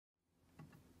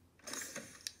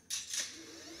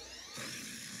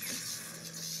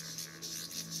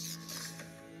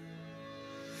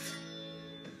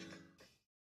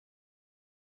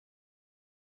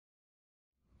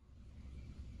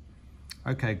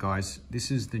Okay guys,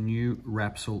 this is the new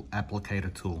Wrapsol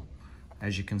applicator tool.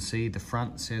 As you can see, the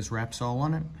front says Wrapsol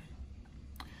on it.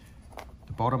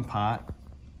 The bottom part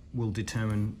will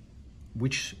determine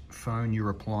which phone you're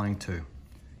applying to.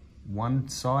 One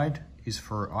side is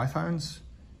for iPhones,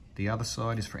 the other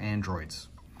side is for Androids.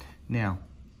 Now,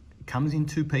 it comes in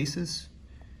two pieces.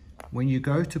 When you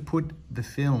go to put the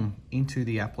film into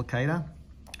the applicator,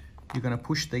 you're going to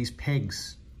push these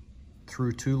pegs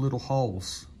through two little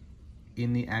holes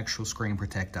in the actual screen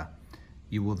protector.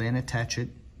 You will then attach it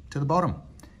to the bottom.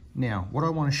 Now, what I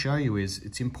want to show you is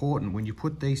it's important when you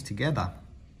put these together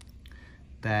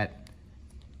that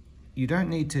you don't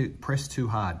need to press too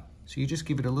hard. So you just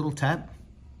give it a little tap.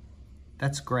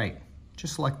 That's great,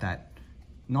 just like that.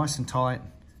 Nice and tight,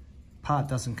 part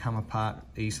doesn't come apart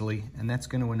easily, and that's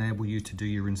going to enable you to do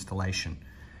your installation.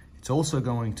 It's also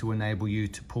going to enable you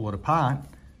to pull it apart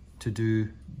to do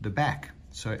the back.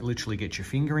 So literally get your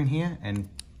finger in here and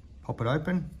pop it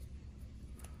open,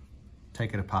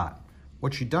 take it apart.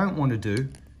 What you don't want to do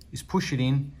is push it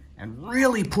in and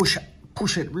really push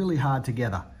it really hard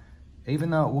together. Even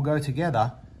though it will go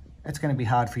together, it's going to be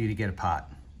hard for you to get apart.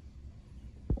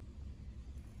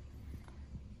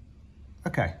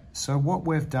 Okay, so what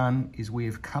we've done is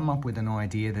we've come up with an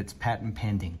idea that's patent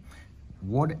pending.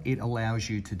 What it allows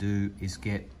you to do is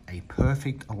get a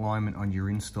perfect alignment on your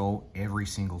install every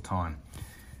single time.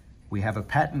 We have a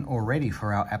patent already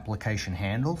for our application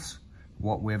handles.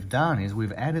 What we've done is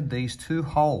we've added these two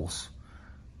holes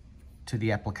to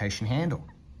the application handle.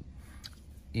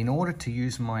 In order to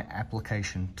use my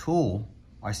application tool,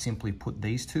 I simply put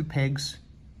these two pegs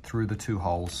through the two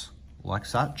holes, like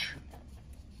such.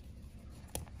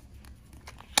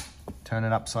 Turn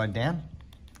it upside down.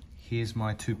 Here's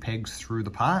my two pegs through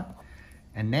the part.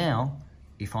 And now,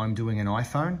 if I'm doing an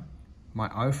iPhone, my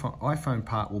iPhone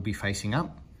part will be facing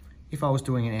up. If I was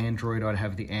doing an Android, I'd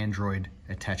have the Android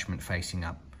attachment facing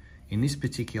up. In this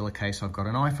particular case, I've got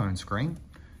an iPhone screen.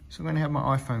 So I'm going to have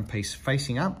my iPhone piece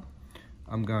facing up.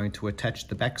 I'm going to attach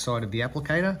the back side of the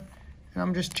applicator, and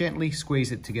I'm just gently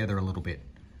squeeze it together a little bit.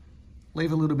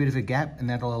 Leave a little bit of a gap, and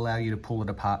that'll allow you to pull it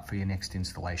apart for your next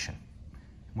installation.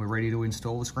 We're ready to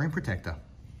install the screen protector.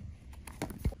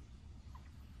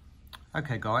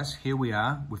 Okay guys, here we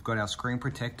are. We've got our screen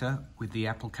protector with the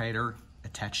applicator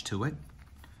attached to it.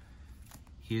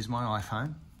 Here's my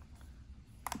iPhone.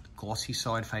 The glossy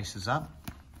side faces up,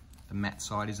 the matte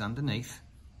side is underneath,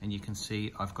 and you can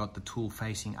see I've got the tool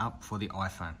facing up for the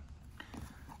iPhone.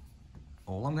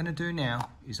 All I'm going to do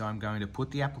now is I'm going to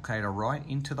put the applicator right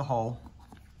into the hole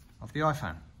of the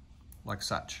iPhone, like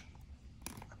such.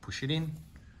 I push it in,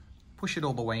 push it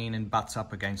all the way in and butts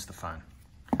up against the phone.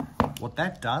 What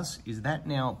that does is that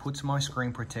now puts my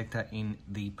screen protector in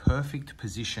the perfect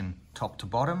position, top to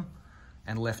bottom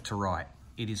and left to right.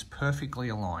 It is perfectly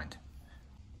aligned.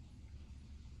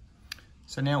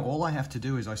 So now all I have to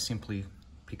do is I simply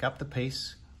pick up the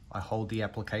piece, I hold the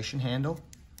application handle,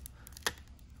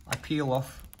 I peel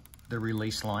off the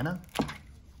release liner, and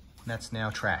that's now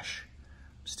trash.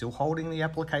 Still holding the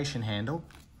application handle,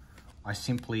 I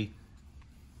simply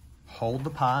hold the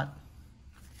part,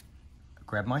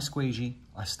 grab my squeegee,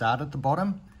 I start at the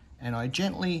bottom, and I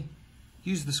gently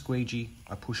use the squeegee,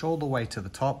 I push all the way to the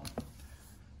top,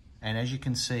 and as you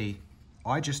can see,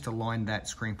 I just aligned that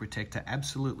screen protector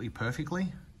absolutely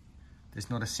perfectly. There's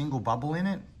not a single bubble in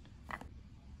it.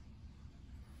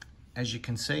 As you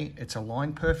can see, it's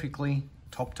aligned perfectly,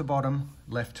 top to bottom,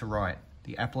 left to right.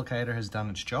 The applicator has done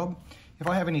its job. If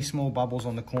I have any small bubbles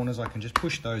on the corners, I can just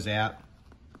push those out,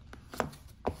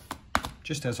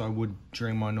 just as I would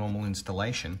during my normal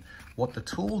installation. What the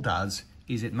tool does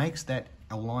is it makes that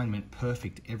alignment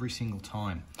perfect every single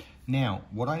time. Now,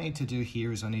 what I need to do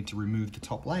here is I need to remove the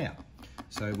top layer.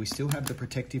 So we still have the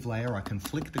protective layer. I can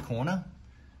flick the corner.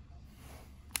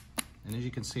 And as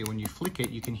you can see, when you flick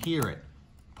it, you can hear it.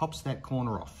 Pops that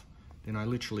corner off. Then I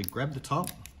literally grab the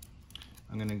top.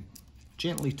 I'm going to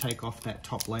gently take off that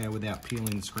top layer without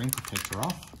peeling the screen protector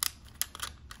off.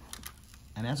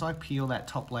 And as I peel that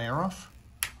top layer off,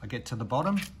 I get to the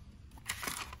bottom,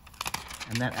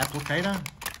 and that applicator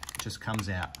just comes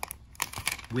out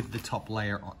with the top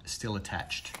layer still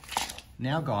attached.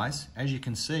 Now guys, as you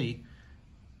can see,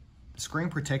 the screen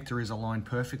protector is aligned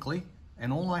perfectly,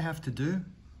 and all I have to do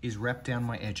is wrap down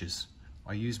my edges.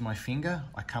 I use my finger,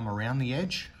 I come around the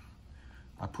edge,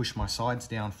 I push my sides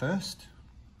down first,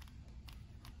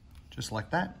 just like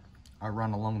that. I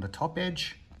run along the top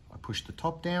edge, I push the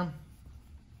top down.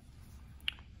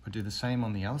 I do the same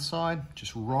on the other side,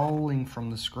 just rolling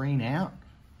from the screen out,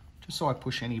 just so I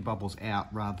push any bubbles out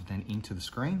rather than into the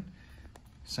screen.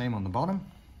 Same on the bottom.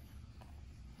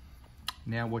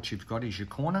 Now what you've got is your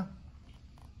corner.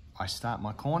 I start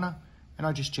my corner and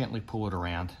I just gently pull it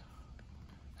around.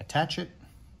 Attach it.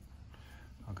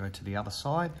 I'll go to the other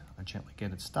side. I gently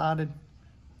get it started.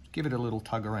 Give it a little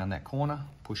tug around that corner,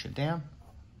 push it down.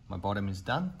 My bottom is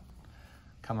done.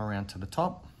 Come around to the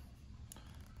top.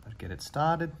 I get it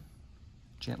started.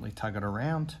 Gently tug it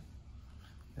around.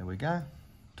 There we go.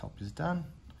 Top is done.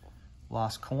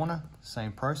 Last corner,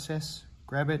 same process.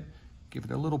 Grab it, give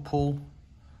it a little pull,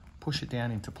 push it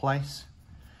down into place.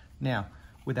 Now,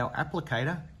 with our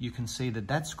applicator, you can see that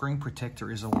that screen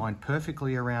protector is aligned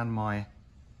perfectly around my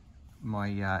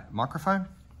microphone.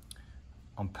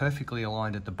 I'm perfectly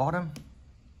aligned at the bottom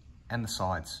and the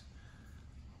sides.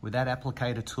 With that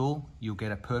applicator tool, you'll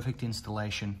get a perfect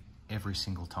installation every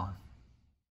single time.